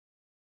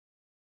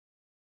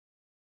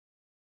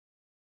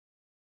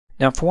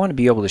Now, if I want to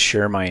be able to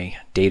share my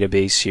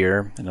database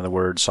here, in other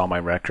words, all my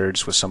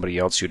records with somebody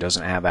else who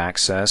doesn't have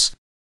access,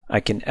 I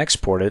can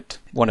export it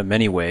one of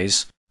many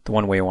ways. The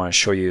one way I want to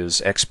show you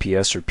is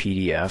XPS or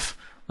PDF.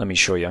 Let me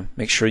show you.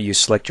 Make sure you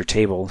select your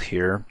table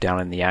here down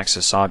in the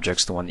Access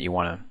Objects, the one that you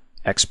want to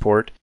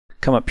export.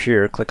 Come up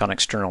here, click on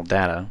External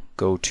Data,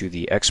 go to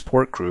the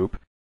Export group,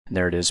 and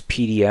there it is,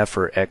 PDF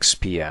or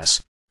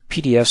XPS.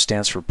 PDF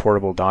stands for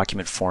Portable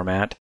Document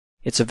Format.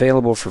 It's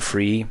available for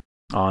free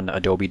on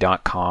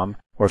adobe.com,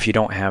 or if you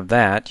don't have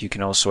that, you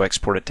can also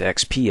export it to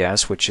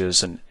XPS, which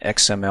is an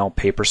XML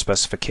paper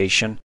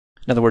specification.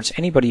 In other words,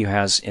 anybody who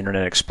has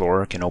Internet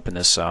Explorer can open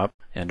this up,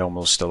 and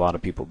almost a lot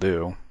of people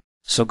do.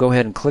 So go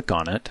ahead and click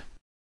on it,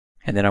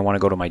 and then I want to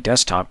go to my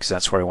desktop because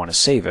that's where I want to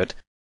save it.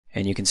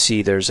 And you can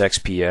see there's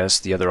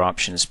XPS, the other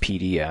option is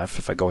PDF.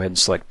 If I go ahead and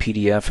select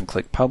PDF and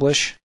click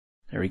Publish,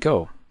 there we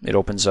go. It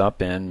opens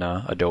up in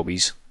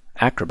Adobe's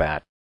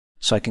Acrobat.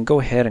 So I can go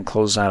ahead and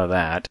close out of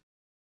that.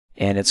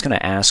 And it's going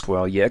to ask,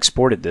 well, you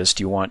exported this.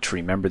 Do you want to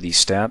remember these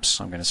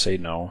steps? I'm going to say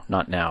no,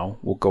 not now.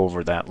 We'll go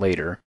over that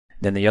later.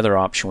 Then the other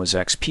option was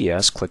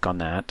XPS. Click on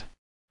that.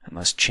 And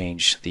let's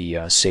change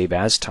the Save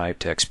As type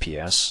to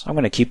XPS. I'm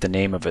going to keep the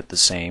name of it the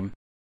same.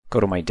 Go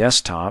to my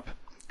desktop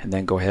and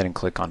then go ahead and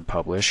click on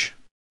Publish.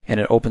 And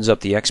it opens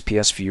up the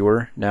XPS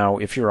viewer. Now,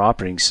 if your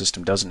operating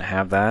system doesn't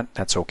have that,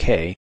 that's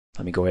okay.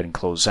 Let me go ahead and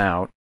close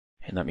out.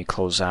 And let me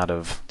close out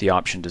of the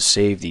option to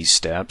save these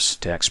steps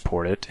to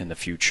export it in the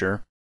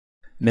future.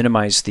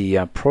 Minimize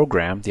the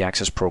program, the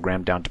Access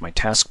program, down to my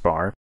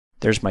taskbar.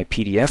 There's my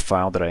PDF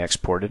file that I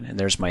exported, and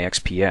there's my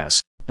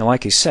XPS. Now,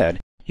 like I said,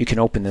 you can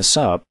open this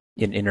up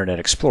in Internet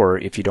Explorer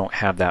if you don't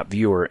have that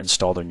viewer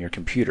installed on your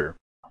computer.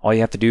 All you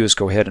have to do is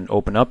go ahead and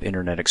open up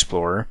Internet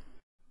Explorer.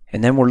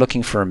 And then we're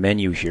looking for a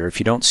menu here. If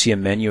you don't see a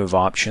menu of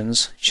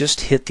options,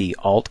 just hit the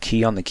Alt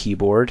key on the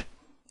keyboard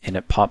and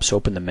it pops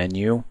open the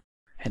menu.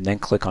 And then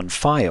click on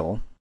File,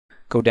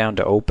 go down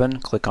to Open,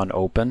 click on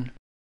Open,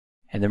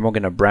 and then we're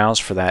going to browse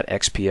for that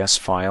XPS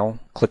file.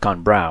 Click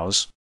on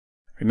Browse.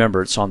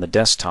 Remember, it's on the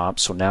desktop,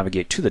 so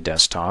navigate to the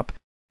desktop.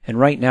 And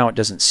right now it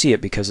doesn't see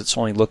it because it's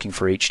only looking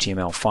for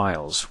HTML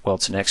files. Well,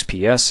 it's an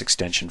XPS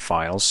extension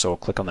file, so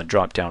click on the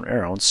drop-down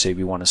arrow and say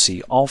we want to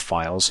see all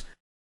files.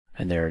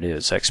 And there it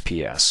is,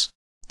 XPS.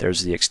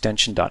 There's the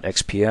extension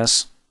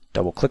 .xps.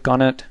 Double click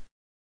on it.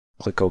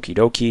 Click Okie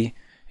dokie.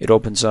 It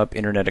opens up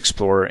Internet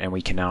Explorer and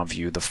we can now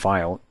view the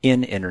file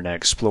in Internet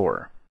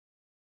Explorer.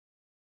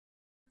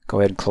 Go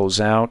ahead and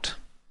close out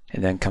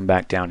and then come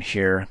back down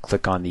here.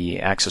 Click on the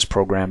Access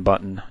Program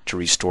button to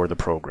restore the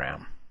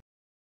program.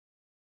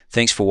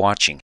 Thanks for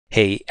watching.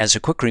 Hey, as a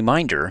quick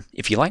reminder,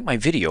 if you like my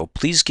video,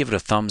 please give it a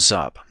thumbs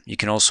up. You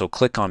can also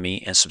click on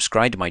me and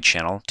subscribe to my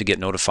channel to get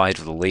notified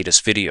of the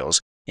latest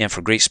videos. And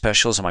for great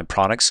specials on my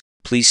products,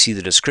 please see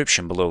the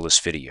description below this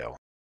video.